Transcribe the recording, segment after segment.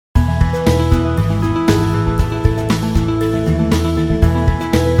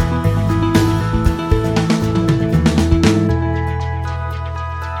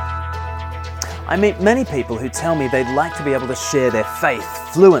I meet many people who tell me they'd like to be able to share their faith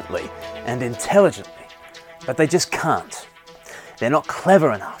fluently and intelligently, but they just can't. They're not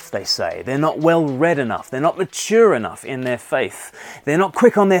clever enough, they say. They're not well read enough. They're not mature enough in their faith. They're not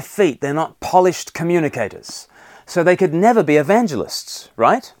quick on their feet. They're not polished communicators. So they could never be evangelists,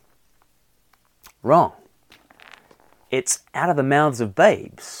 right? Wrong. It's out of the mouths of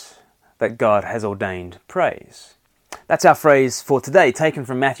babes that God has ordained praise. That's our phrase for today, taken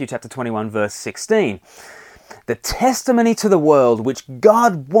from Matthew chapter 21, verse 16. The testimony to the world which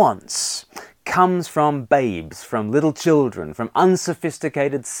God wants comes from babes, from little children, from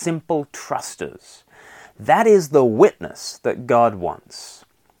unsophisticated, simple trusters. That is the witness that God wants.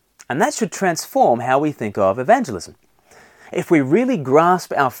 And that should transform how we think of evangelism. If we really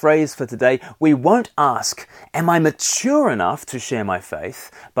grasp our phrase for today, we won't ask, am I mature enough to share my faith,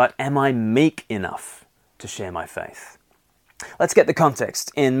 but am I meek enough to share my faith? Let's get the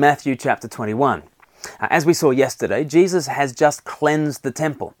context in Matthew chapter 21. As we saw yesterday, Jesus has just cleansed the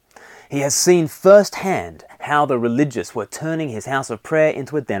temple. He has seen firsthand how the religious were turning his house of prayer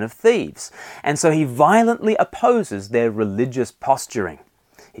into a den of thieves, and so he violently opposes their religious posturing.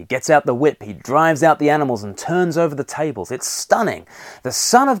 He gets out the whip, he drives out the animals and turns over the tables. It's stunning. The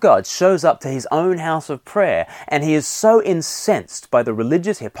Son of God shows up to his own house of prayer, and he is so incensed by the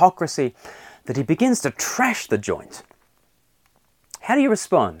religious hypocrisy that he begins to trash the joint. How do you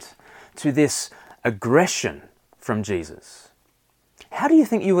respond to this aggression from Jesus? How do you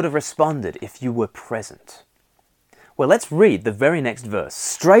think you would have responded if you were present? Well, let's read the very next verse.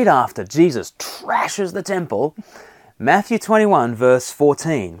 Straight after Jesus trashes the temple, Matthew 21, verse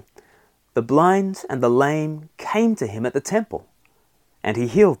 14, the blind and the lame came to him at the temple, and he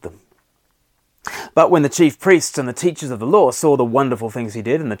healed them. But when the chief priests and the teachers of the law saw the wonderful things he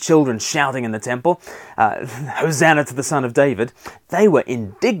did and the children shouting in the temple, Hosanna to the Son of David, they were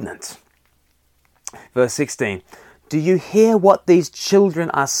indignant. Verse 16, do you hear what these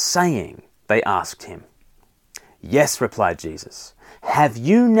children are saying? They asked him. Yes, replied Jesus. Have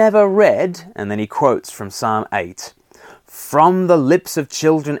you never read, and then he quotes from Psalm 8, from the lips of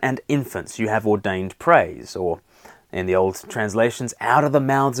children and infants you have ordained praise, or in the old translations, out of the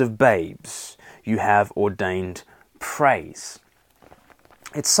mouths of babes you have ordained praise.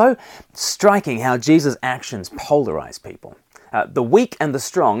 It's so striking how Jesus' actions polarize people. The weak and the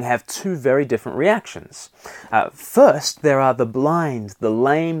strong have two very different reactions. First, there are the blind, the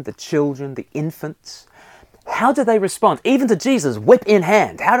lame, the children, the infants. How do they respond? Even to Jesus, whip in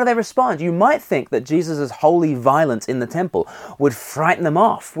hand, how do they respond? You might think that Jesus' holy violence in the temple would frighten them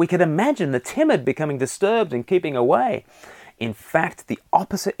off. We could imagine the timid becoming disturbed and keeping away. In fact, the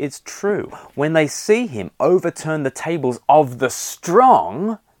opposite is true. When they see him overturn the tables of the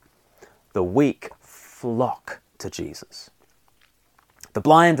strong, the weak flock to Jesus. The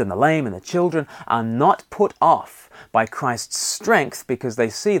blind and the lame and the children are not put off by Christ's strength because they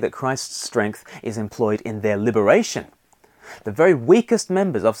see that Christ's strength is employed in their liberation. The very weakest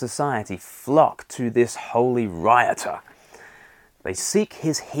members of society flock to this holy rioter. They seek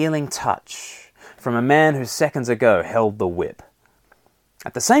his healing touch from a man who seconds ago held the whip.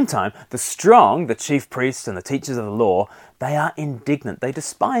 At the same time, the strong, the chief priests and the teachers of the law, they are indignant. They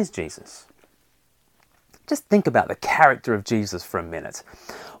despise Jesus. Just think about the character of Jesus for a minute.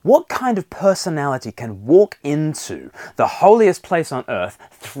 What kind of personality can walk into the holiest place on earth,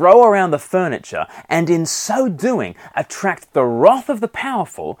 throw around the furniture, and in so doing attract the wrath of the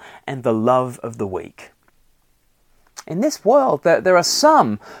powerful and the love of the weak? In this world, there are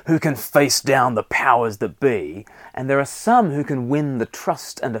some who can face down the powers that be, and there are some who can win the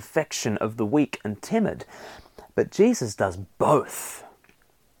trust and affection of the weak and timid. But Jesus does both.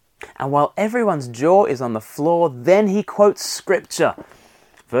 And while everyone's jaw is on the floor, then he quotes scripture.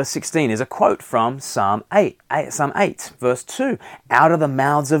 Verse 16 is a quote from Psalm 8, verse 2. Out of the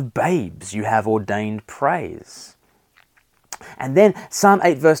mouths of babes you have ordained praise. And then Psalm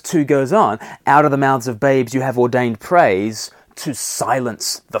 8 verse 2 goes on, out of the mouths of babes you have ordained praise to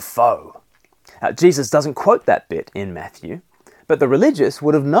silence the foe. Jesus doesn't quote that bit in Matthew, but the religious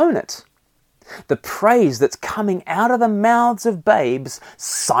would have known it. The praise that's coming out of the mouths of babes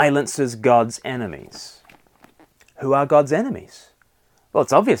silences God's enemies. Who are God's enemies? Well,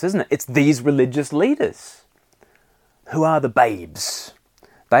 it's obvious, isn't it? It's these religious leaders. Who are the babes?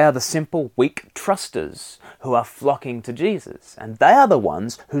 They are the simple, weak trusters who are flocking to Jesus. And they are the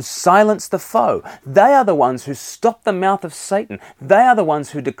ones who silence the foe. They are the ones who stop the mouth of Satan. They are the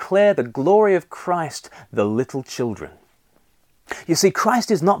ones who declare the glory of Christ, the little children. You see,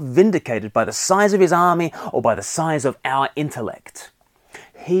 Christ is not vindicated by the size of his army or by the size of our intellect.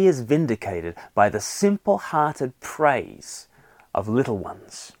 He is vindicated by the simple-hearted praise of little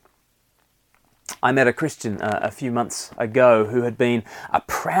ones. I met a Christian a few months ago who had been a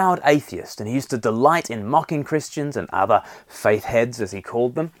proud atheist, and he used to delight in mocking Christians and other faith heads, as he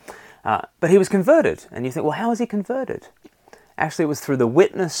called them. But he was converted, and you think, well, how was he converted? Actually, it was through the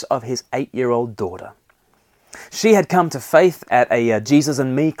witness of his 8-year-old daughter. She had come to faith at a Jesus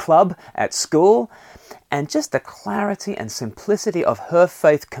and Me club at school, and just the clarity and simplicity of her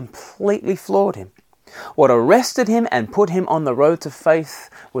faith completely floored him. What arrested him and put him on the road to faith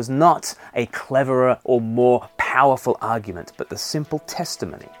was not a cleverer or more powerful argument, but the simple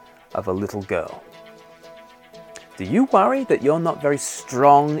testimony of a little girl. Do you worry that you're not very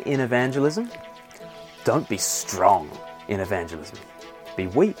strong in evangelism? Don't be strong in evangelism. Be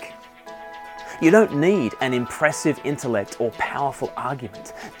weak. You don't need an impressive intellect or powerful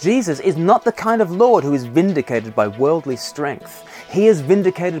argument. Jesus is not the kind of Lord who is vindicated by worldly strength. He is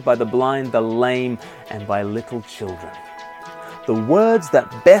vindicated by the blind, the lame, and by little children. The words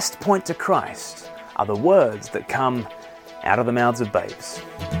that best point to Christ are the words that come out of the mouths of babes.